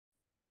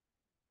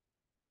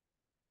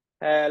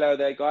Hello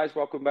there guys,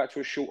 welcome back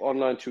to a short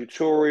online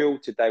tutorial.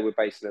 Today we're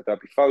based in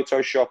Adobe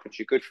Photoshop. It's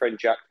your good friend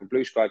Jack from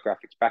Blue Sky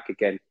Graphics back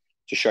again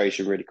to show you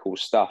some really cool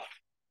stuff.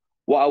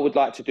 What I would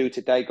like to do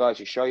today guys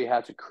is show you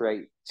how to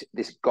create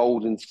this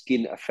golden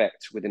skin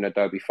effect within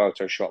Adobe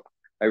Photoshop.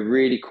 A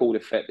really cool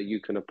effect that you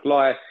can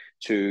apply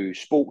to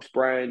sports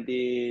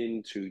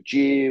branding, to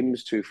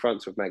gyms, to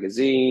fronts of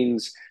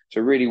magazines. It's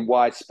a really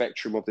wide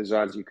spectrum of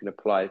designs you can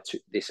apply to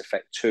this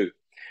effect to.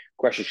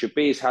 Question should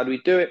be is how do we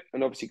do it?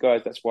 And obviously,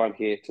 guys, that's why I'm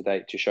here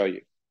today to show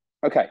you.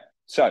 Okay,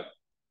 so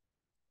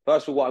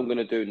first of all, what I'm going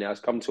to do now is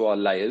come to our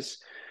layers.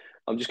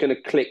 I'm just going to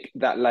click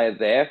that layer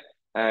there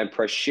and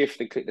press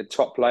Shift and click the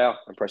top layer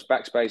and press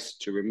Backspace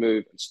to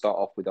remove and start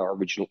off with our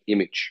original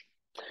image.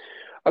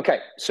 Okay,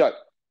 so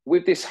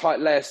with this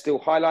layer still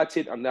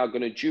highlighted, I'm now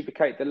going to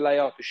duplicate the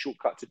layer. The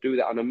shortcut to do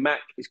that on a Mac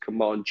is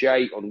Command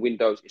J. On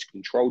Windows, is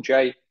Control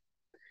J.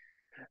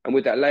 And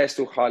with that layer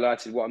still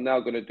highlighted, what I'm now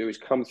going to do is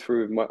come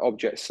through with my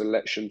object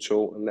selection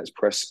tool and let's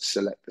press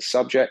select the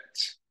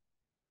subject.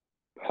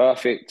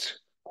 Perfect.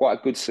 Quite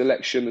a good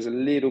selection. There's a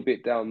little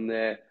bit down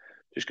there.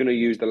 Just going to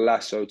use the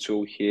lasso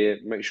tool here.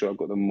 Make sure I've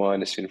got the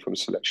minus in from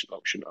selection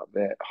option up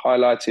there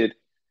highlighted.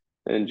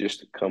 And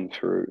just come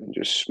through and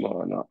just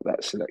smarten up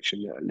that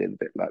selection there a little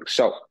bit like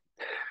so.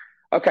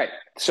 Okay,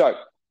 so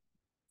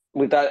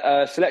with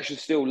that selection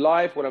still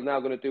live, what I'm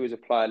now going to do is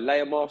apply a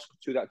layer mask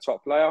to that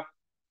top layer.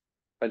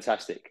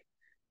 Fantastic.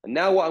 And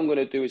now what I'm going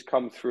to do is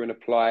come through and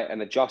apply an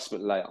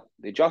adjustment layer.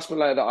 The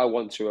adjustment layer that I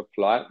want to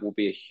apply will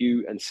be a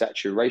hue and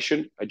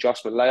saturation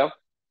adjustment layer.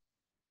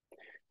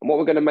 And what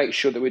we're going to make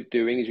sure that we're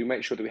doing is we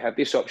make sure that we have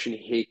this option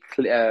here,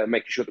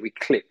 making sure that we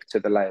click to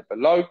the layer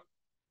below.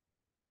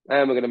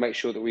 And we're going to make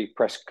sure that we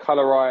press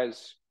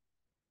colorize.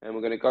 And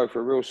we're going to go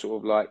for a real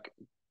sort of like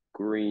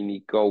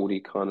greeny, goldy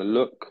kind of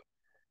look.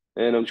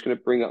 And I'm just going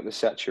to bring up the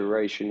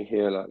saturation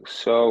here like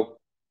so.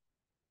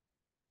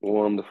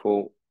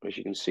 Wonderful. As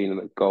you can see,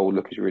 the gold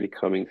look is really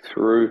coming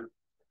through.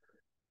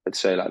 Let's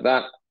say like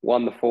that.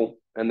 Wonderful.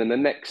 And then the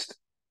next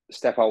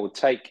step I will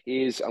take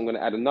is I'm going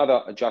to add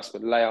another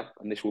adjustment layer,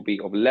 and this will be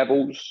of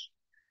levels.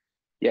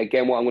 Yeah,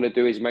 again, what I'm going to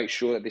do is make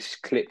sure that this is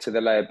clipped to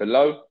the layer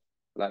below,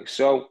 like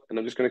so. And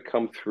I'm just going to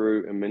come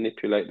through and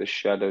manipulate the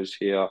shadows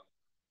here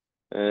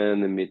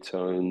and the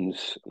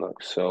midtones,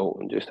 like so,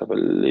 and just have a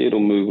little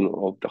movement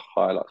of the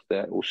highlights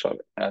there also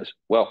as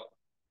well.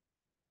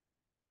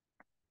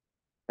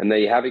 And there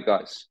you have it,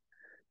 guys.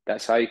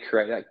 That's how you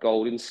create that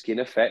golden skin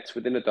effect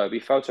within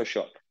Adobe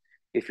Photoshop.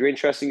 If you're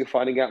interested in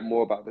finding out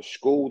more about the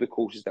school, the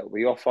courses that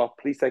we offer,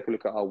 please take a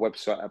look at our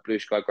website at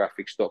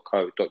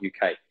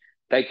blueskygraphics.co.uk.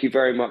 Thank you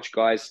very much,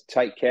 guys.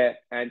 Take care,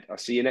 and I'll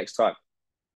see you next time.